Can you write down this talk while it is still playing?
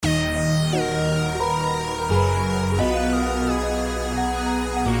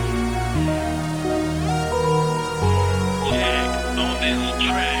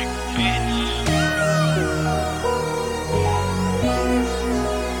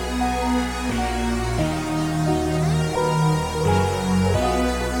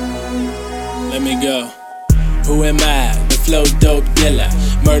Let me go. Who am I? The flow dope dealer,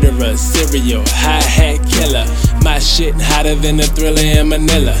 murderer, serial, hi-hat killer. My shit hotter than the Thriller in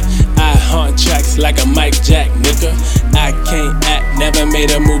Manila. I haunt tracks like a Mike Jack, nigga. I can't act, never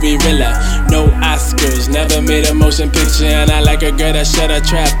made a movie realer. No Oscars, never made a motion picture. And I like a girl that shut her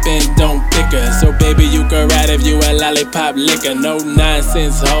trap and don't pick her. So baby, you can ride if you a lollipop liquor. No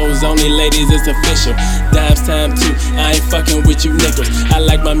nonsense hoes, only ladies, it's official. Dimes time too, I ain't fucking with you nickels. I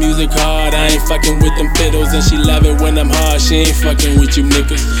like my music hard, I ain't fucking with them fiddles. And she love it when I'm hard, she ain't fucking with you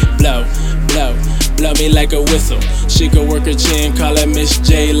niggas. Blow, blow, blow me like a whistle. She could work her chin, call her Miss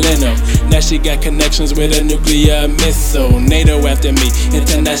J Leno. Now she got connections with a nuclear missile. NATO after me,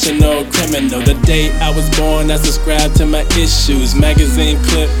 international criminal. The day I was born, I subscribed to my issues. Magazine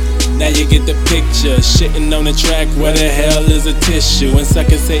clip, now you get the picture. Shitting on the track, where the hell is a tissue? And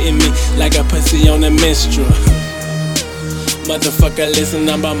suckers hitting me like a pussy on a minstrel. Motherfucker, listen,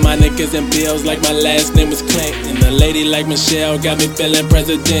 I'm about my niggas and bills like my last name was Clinton. A lady like Michelle got me feeling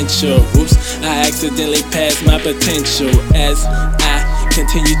presidential. Whoops, I accidentally passed my potential as I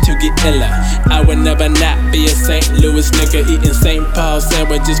continue to get iller. I would never not be a St. Louis nigga eating St. Paul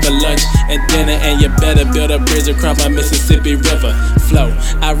sandwiches for lunch and dinner. And you better build a bridge across my Mississippi River. Flow,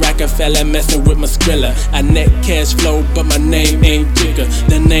 I Rockefeller messing with my Skrilla. I net cash flow, but my name ain't Jigga.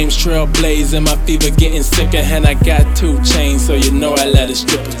 The name's Trailblaze and my fever getting sicker. And I got 2 chains, so you know I let it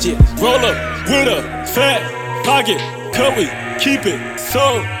strip it. Yeah. Roll up with a fat pocket, cut we keep it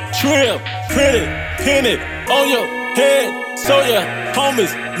so trim, print it, pin it on your head. So your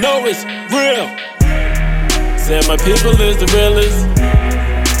homies know it's real. Said my people is the realest.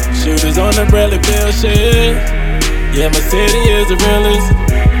 Shooters on the Bradley Bill shit. Yeah, my city is the realest.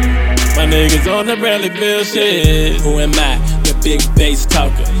 My niggas on the Bradley Bill shit. Who am I? The big bass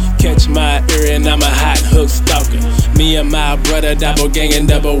talker. Catch my ear and I'm a hot hook stalker. Me and my brother double gangin',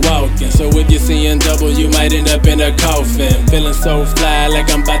 double walking. So if you're seeing double, you might end up in a coffin. Feeling so fly like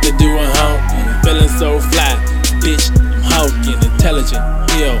I'm about to do a honk. Feeling so fly, bitch. Hawking, intelligent,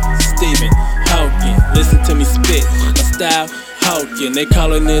 ill, Stephen Hawking. Listen to me spit, my style, Hawking. They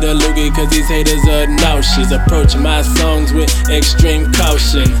calling it a loogie cause these haters are nauseous. Approach my songs with extreme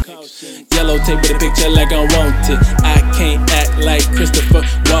caution. Yellow tape with a picture like I want it. I can't act like Christopher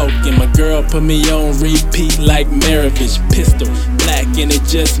Walken. My girl put me on repeat like Maravich. Pistol, black and it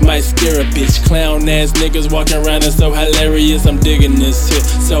just might scare a bitch. Clown ass niggas walking around and so hilarious. I'm digging this shit,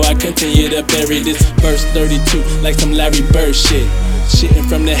 so I continue to bury this. Verse 32 like some Larry Bird shit. Shitting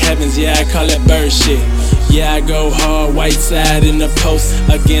from the heavens, yeah, I call it bird shit. Yeah, I go hard, white side in the post.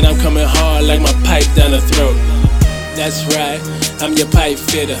 Again, I'm coming hard like my pipe down the throat. That's right, I'm your pipe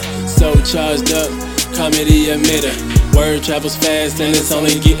fitter. So charged up, comedy emitter. Word travels fast and it's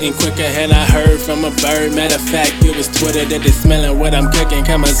only getting quicker. And I heard from a bird, matter of fact, it was Twitter that they smelling what I'm cooking.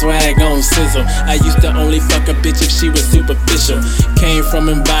 Come my swag on sizzle. I used to only fuck a bitch if she was superficial. Came from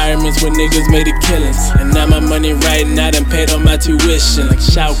environments where niggas made it killings. And now my money right now done paid on my tuition. Like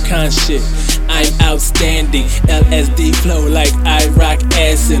Shao Kahn shit, I'm outstanding. LSD flow like I rock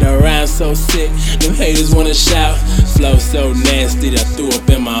acid. I rhyme so sick, them haters wanna shout. Flow so nasty that I threw up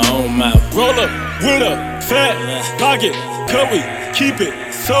in my own mouth. Roll up with a fat pocket, cut we keep it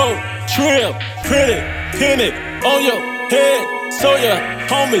so trim, print it, pin it on your head. So your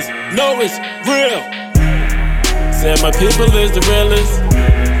homies know it's real. Said my people is the realest.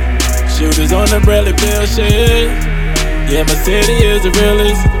 Shooters on the Bradley Bill shit. Yeah, my city is the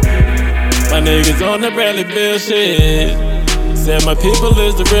realest. My niggas on the Bradley Bill shit. Said my people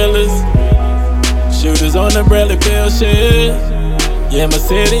is the realest. Shooters on the Bradley Bill shit. Yeah, my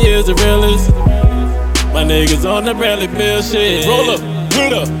city is the realest. My niggas on the Bradley Bill shit. Roll up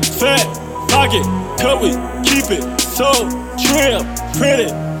with a fat pocket, cut we keep it so trim, print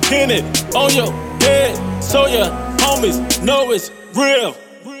it, pin it on your head. So your homies know it's real.